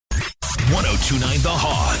1029 The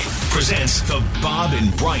Hog presents the Bob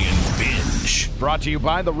and Brian Binge. Brought to you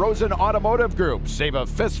by the Rosen Automotive Group. Save a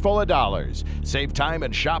fistful of dollars. Save time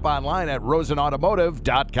and shop online at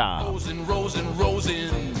rosenautomotive.com. Rosen, Rosen,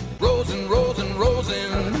 Rosen. Rosen, Rosen,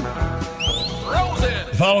 Rosen. Rosen.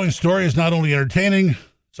 The following story is not only entertaining,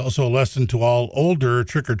 it's also a lesson to all older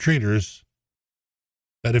trick-or-treaters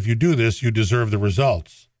that if you do this, you deserve the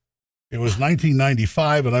results. It was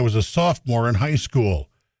 1995, and I was a sophomore in high school.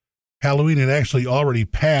 Halloween had actually already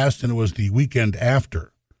passed, and it was the weekend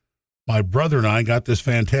after. My brother and I got this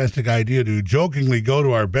fantastic idea to jokingly go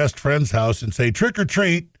to our best friend's house and say trick or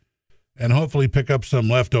treat and hopefully pick up some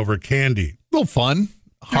leftover candy. A little fun.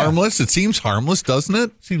 Harmless. Yeah. It seems harmless, doesn't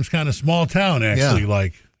it? Seems kind of small town,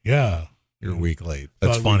 actually. Yeah. You're a week late.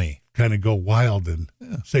 That's funny. Kind of go wild and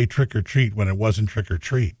say trick or treat when it wasn't trick or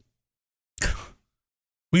treat.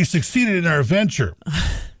 We succeeded in our venture.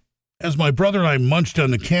 As my brother and I munched on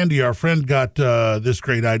the candy, our friend got this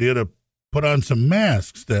great idea to put on some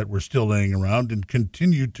masks that were still laying around and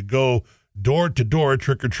continued to go door to door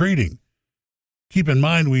trick-or-treating. Keep in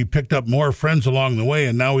mind, we picked up more friends along the way,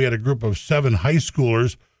 and now we had a group of 7 high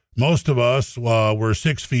schoolers. Most of us were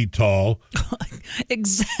 6 feet tall.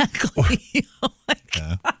 Exactly. Oh my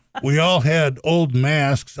God. We all had old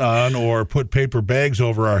masks on or put paper bags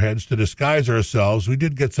over our heads to disguise ourselves. We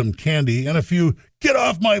did get some candy and a few "get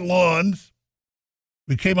off my lawns."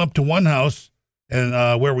 We came up to one house and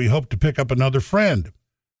where we hoped to pick up another friend.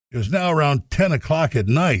 It was now around 10 o'clock at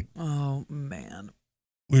night. Oh, man.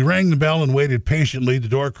 We rang the bell and waited patiently. The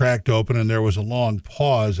door cracked open and there was a long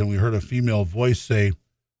pause, and we heard a female voice say,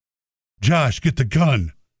 "Josh, get the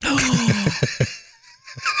gun."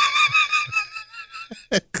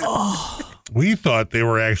 We thought they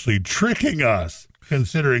were actually tricking us,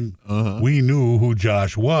 considering we knew who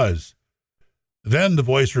Josh was. Then the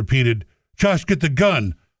voice repeated, "Josh, get the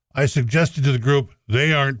gun." I suggested to the group,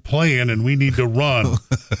 they aren't playing and we need to run.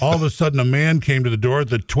 All of a sudden, a man came to the door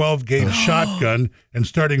with a 12-gauge shotgun and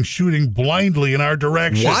started shooting blindly in our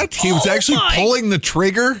direction. What? He was actually pulling the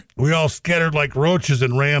trigger? We all scattered like roaches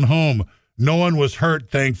and ran home. No one was hurt,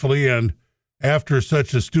 thankfully, and after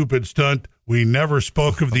such a stupid stunt, we never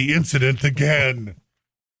spoke of the incident again.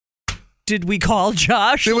 Did we call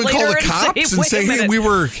Josh? They would call the cops and say,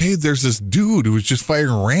 hey, there's this dude who was just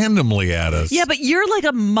firing randomly at us. Yeah, but you're like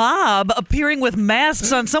a mob appearing with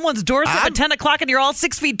masks on someone's doorstep at 10 o'clock and you're all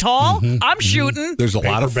 6 feet tall? I'm shooting. There's a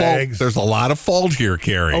lot of fault. There's a lot of fault here,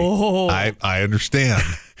 Carrie. Oh. I understand.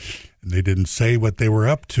 And they didn't say what they were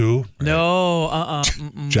up to. No,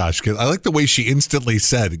 Josh, I like the way she instantly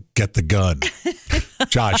said, "Get the gun."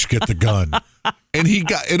 Josh, get the gun. And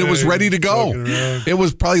it was ready to go. It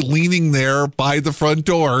was probably leaning there by the front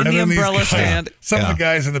door. In the umbrella stand. Some of the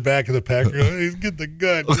guys in the back of the pack are going, "Get the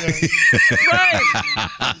gun."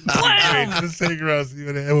 Right. Just sitting around,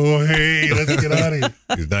 oh, hey, let's get out of here.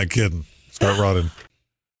 He's not kidding. Start running.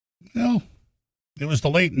 Well, it was the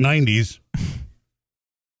late 90s.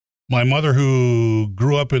 My mother, who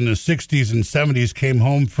grew up in the 60s and 70s, came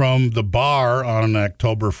home from the bar on an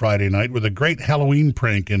October Friday night with a great Halloween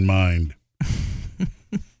prank in mind.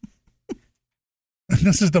 And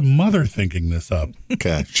this is the mother thinking this up.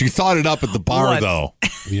 Okay. She thought it up at the bar, though.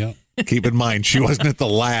 Yeah. Keep in mind, she wasn't at the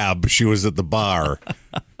lab. She was at the bar.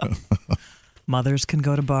 Mothers can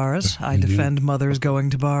go to bars. I defend mothers going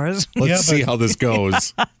to bars. Let's see how this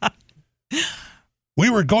goes. We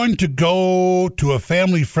were going to go to a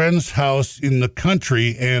family friend's house in the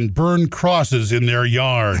country and burn crosses in their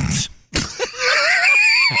yards.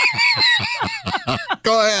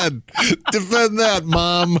 Go ahead. Defend that,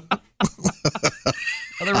 Mom.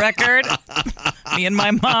 For the record, me and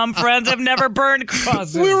my mom friends have never burned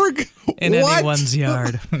crosses in anyone's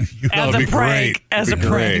yard. As a prank. As a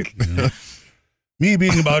prank. Me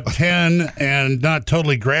being about 10 and not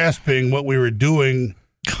totally grasping what we were doing,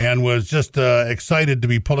 and was just excited to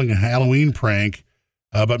be pulling a Halloween prank.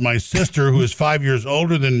 But my sister, who is 5 years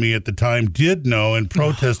older than me at the time, did know and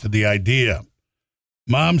protested the idea.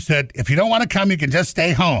 Mom said, "If you don't want to come, you can just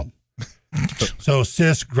stay home." So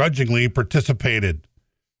Sis grudgingly participated.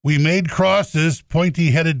 We made crosses,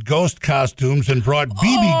 pointy-headed ghost costumes, and brought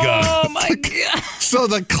BB guns. Oh, my God. So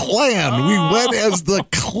the Klan. We went as the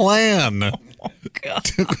Klan.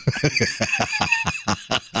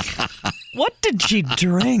 What did she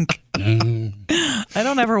drink? I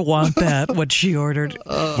don't ever want that, what she ordered.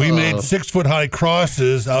 We made 6-foot-high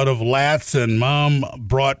crosses out of lats, and Mom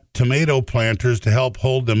brought tomato planters to help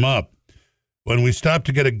hold them up. When we stopped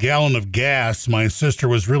to get a gallon of gas, my sister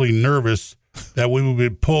was really nervous that we would be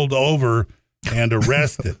pulled over and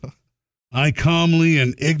arrested. I calmly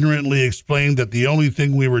and ignorantly explained that the only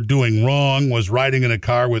thing we were doing wrong was riding in a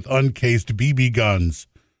car with uncased BB guns.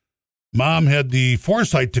 Mom had the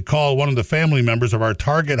foresight to call one of the family members of our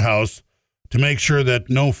target house to make sure that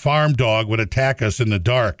no farm dog would attack us in the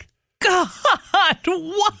dark. God,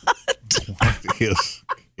 what? Yes.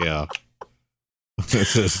 Yeah.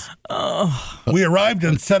 This is. We arrived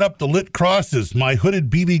and set up the lit crosses. My hooded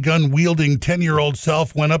BB gun wielding 10-year-old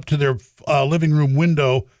self went up to their living room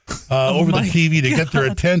window over the TV to get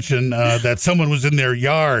their attention that someone was in their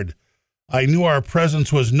yard. I knew our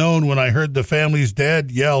presence was known when I heard the family's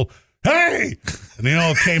dad yell, "Hey!" And they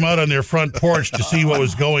all came out on their front porch to see what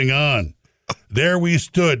was going on. There we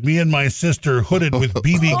stood, me and my sister, hooded with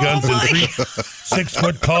BB guns and 3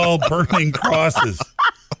 6-foot-tall burning crosses.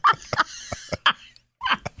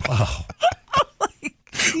 Wow.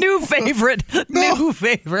 New favorite. New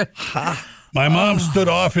favorite. My mom stood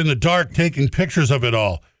off in the dark taking pictures of it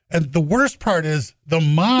all. And the worst part is the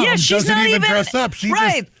mom doesn't even dress up. She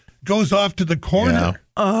just goes off to the corner.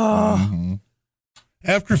 Yeah.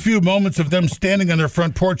 After a few moments of them standing on their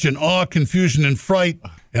front porch in awe, confusion, and fright,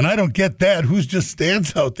 and I don't get that, who just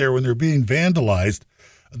stands out there when they're being vandalized,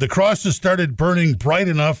 the crosses started burning bright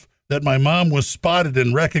enough that my mom was spotted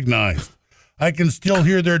and recognized. I can still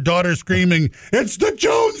hear their daughter screaming, "It's the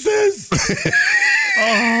Joneses!"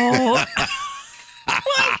 Oh.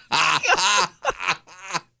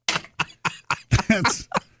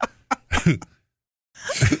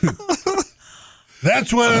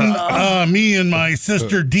 That's when me and my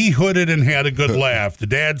sister de-hooded and had a good laugh. The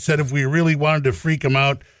dad said if we really wanted to freak them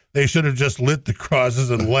out, they should have just lit the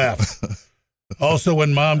crosses and left. Also,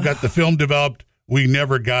 when Mom got the film developed, we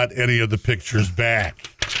never got any of the pictures back.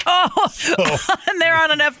 And they're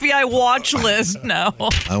on an FBI watch list now.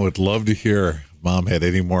 I would love to hear if Mom had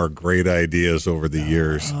any more great ideas over the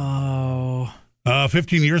years.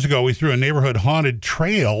 15 years ago, we threw a neighborhood haunted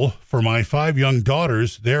trail for my 5 young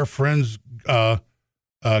daughters, their friends,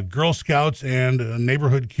 Girl Scouts, and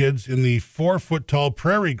neighborhood kids in the 4-foot-tall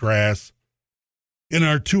prairie grass in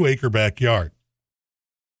our 2-acre backyard.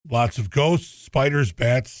 Lots of ghosts, spiders,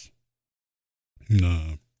 bats,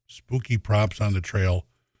 spooky props on the trail,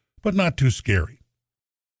 but not too scary.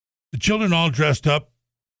 The children all dressed up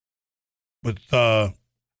with all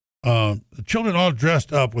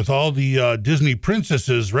the Disney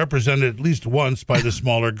princesses represented at least once by the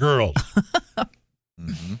smaller girls.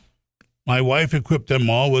 Mm-hmm. My wife equipped them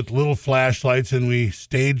all with little flashlights, and we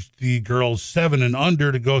staged the girls 7 and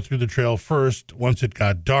under to go through the trail first once it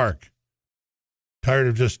got dark. Tired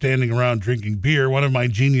of just standing around drinking beer, one of my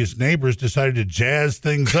genius neighbors decided to jazz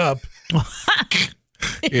things up.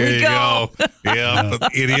 Here you go. Yeah, the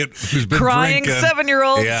idiot who's been crying drinking.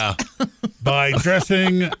 7-year-olds. Yeah. By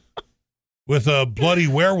dressing with a bloody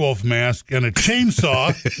werewolf mask and a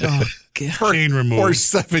chainsaw, chain remover, for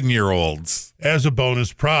 7-year-olds as a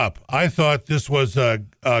bonus prop. I thought this was a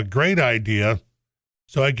great idea,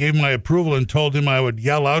 so I gave my approval and told him I would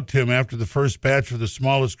yell out to him after the first batch of the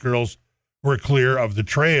smallest girls were clear of the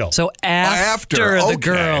trail. So after the okay.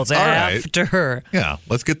 girls, All after. right. Yeah,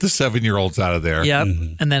 let's get the 7-year-olds out of there. Yep,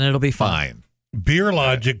 and then it'll be Fine. Beer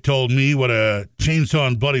Logic told me what a chainsaw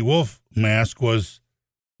and bloody wolf mask was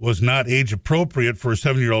not age appropriate for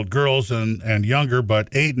 7-year-old girls and younger, but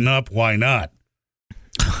 8 and up, why not?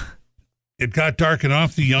 It got dark and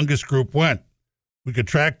off the youngest group went. We could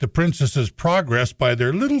track the princesses' progress by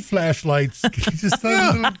their little flashlights. Just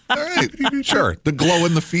All right. Sure. The glow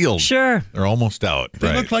in the field. Sure. They're almost out.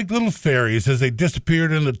 They looked like little fairies as they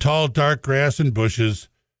disappeared in the tall, dark grass and bushes.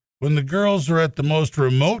 When the girls were at the most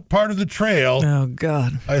remote part of the trail, Oh,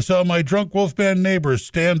 God. I saw my drunk Wolfman neighbors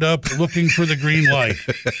stand up looking for the green light.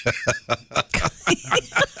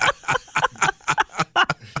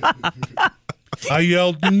 I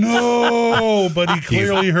yelled, "No!" But he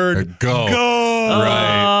clearly heard, Go.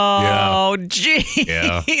 Right. Yeah. Oh, jeez.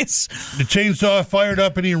 Yeah. The chainsaw fired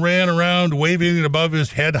up and he ran around, waving it above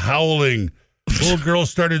his head, howling. Little girls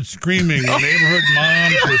started screaming. The neighborhood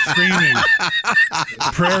moms were screaming.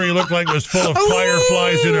 Prairie looked like it was full of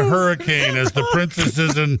fireflies in a hurricane as the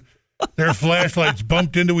princesses and their flashlights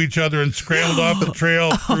bumped into each other and scrambled off the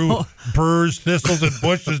trail through burrs, thistles, and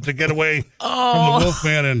bushes to get away from the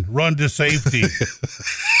Wolfman and run to safety.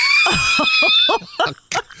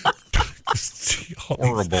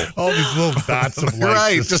 Horrible. All these little dots of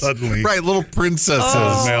light just suddenly. Right, little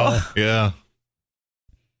princesses. Mel. Yeah.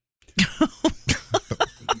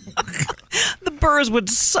 The burrs would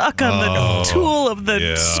suck on the tulle of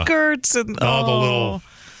the skirts and all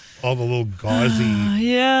the little gauzy.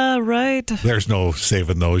 Yeah, right. There's no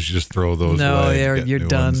saving those. You just throw those away. No, you're new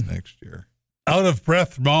done ones next year. Out of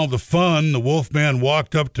breath from all the fun, the Wolfman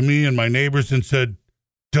walked up to me and my neighbors and said,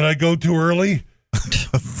 "Did I go too early?"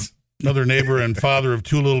 Another neighbor and father of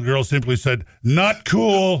 2 little girls simply said, "Not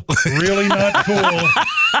cool. Really not cool."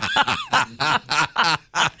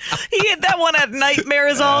 He had that one had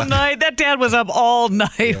nightmares all night. That dad was up all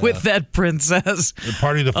night with that princess. The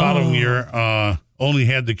party the following year only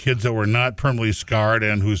had the kids that were not permanently scarred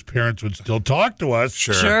and whose parents would still talk to us.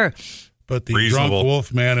 Sure. But the Reasonable. drunk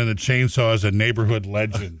Wolfman and the chainsaw is a neighborhood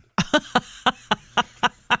legend.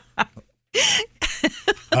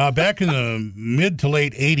 Back in the mid to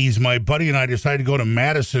late 80s, my buddy and I decided to go to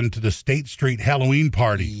Madison to the State Street Halloween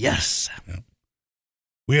party. Yes.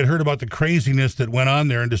 We had heard about the craziness that went on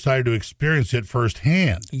there and decided to experience it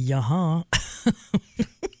firsthand. Yeah.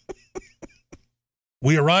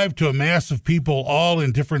 We arrived to a mass of people all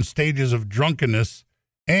in different stages of drunkenness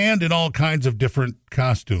and in all kinds of different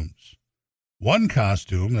costumes. One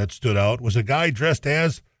costume that stood out was a guy dressed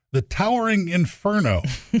as the Towering Inferno.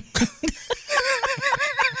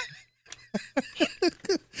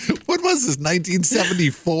 What was this,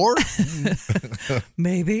 1974?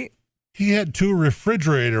 Maybe. He had 2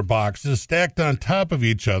 refrigerator boxes stacked on top of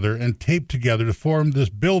each other and taped together to form this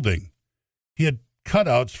building. He had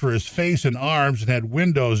cutouts for his face and arms and had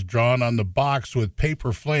windows drawn on the box with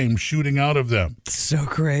paper flames shooting out of them. So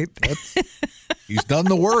great. He's done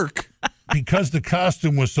the work. Because the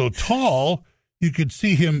costume was so tall, you could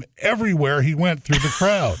see him everywhere he went through the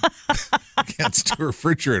crowd. Against 2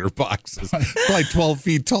 refrigerator boxes. Probably 12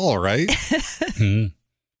 feet tall, right?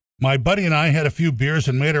 My buddy and I had a few beers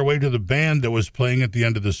and made our way to the band that was playing at the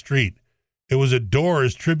end of the street. It was a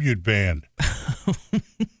Doors tribute band.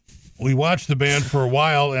 We watched the band for a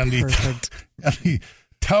while, and the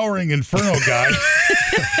Towering Inferno guy...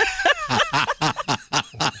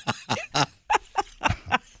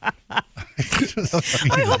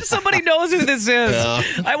 I hope somebody knows who this is. Yeah.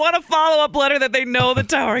 I want a follow-up letter that they know the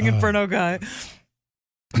Towering Inferno guy.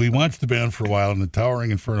 We watched the band for a while, and the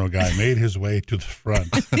Towering Inferno guy made his way to the front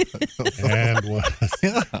and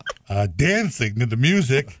was dancing to the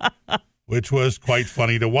music, which was quite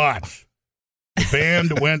funny to watch. The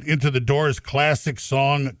band went into the Doors' classic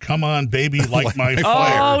song, "Come On Baby, Light My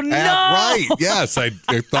Fire." Oh, no. Right, yes. I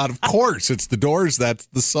thought, of course, it's the Doors. That's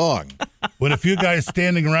the song. When a few guys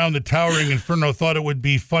standing around the Towering Inferno thought it would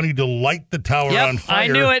be funny to light the tower on fire. I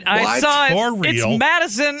knew it. I saw it. For real. It's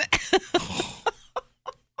Madison.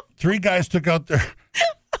 3 guys took out their...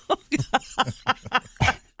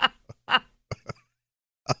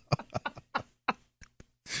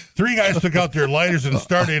 Three guys took out their lighters and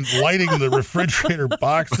started lighting the refrigerator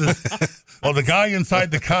boxes while the guy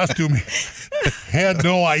inside the costume had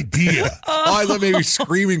no idea. Oh, I thought maybe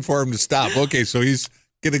screaming for him to stop. Okay, so he's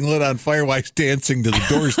getting lit on fire while he's dancing to the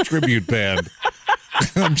Doors tribute band.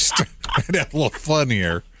 I'm just trying to have a little fun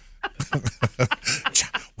here.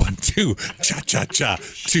 1, 2, cha cha cha,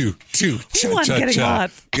 2, 2, cha cha getting cha.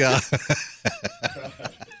 hot. Yeah.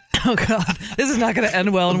 Oh, God. This is not going to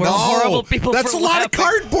end well, and we're horrible people That's for a lot laughing. of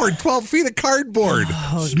cardboard. 12 feet of cardboard.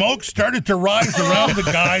 Smoke started to rise around the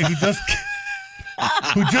guy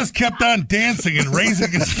who just kept on dancing and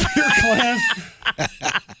raising his beer glass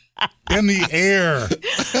in the air.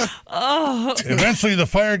 Eventually, the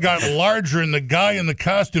fire got larger, and the guy in the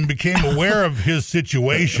costume became aware of his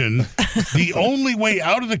situation. The only way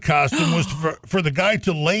out of the costume was for the guy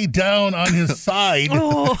to lay down on his side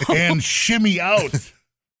and shimmy out.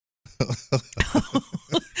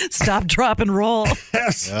 Stop, drop, and roll.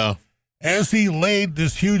 Yes. Yeah. As he laid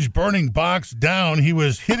this huge burning box down, he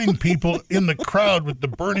was hitting people in the crowd with the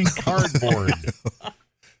burning cardboard.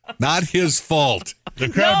 Not his fault. The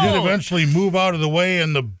crowd did No. eventually move out of the way,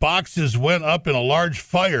 and the boxes went up in a large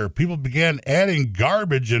fire. People began adding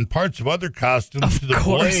garbage and parts of other costumes to the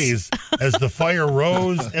blaze as the fire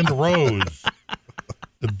rose and rose.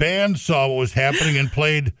 The band saw what was happening and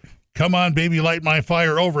played "Come On Baby, Light My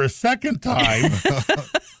Fire" over a second time.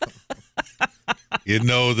 You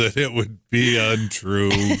know that it would be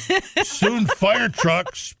untrue. Soon, fire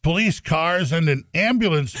trucks, police cars, and an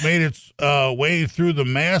ambulance made its way through the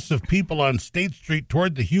mass of people on State Street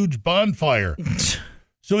toward the huge bonfire.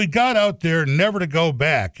 So we got out there, never to go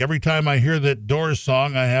back. Every time I hear that Doors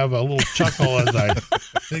song, I have a little chuckle as I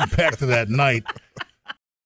think back to that night.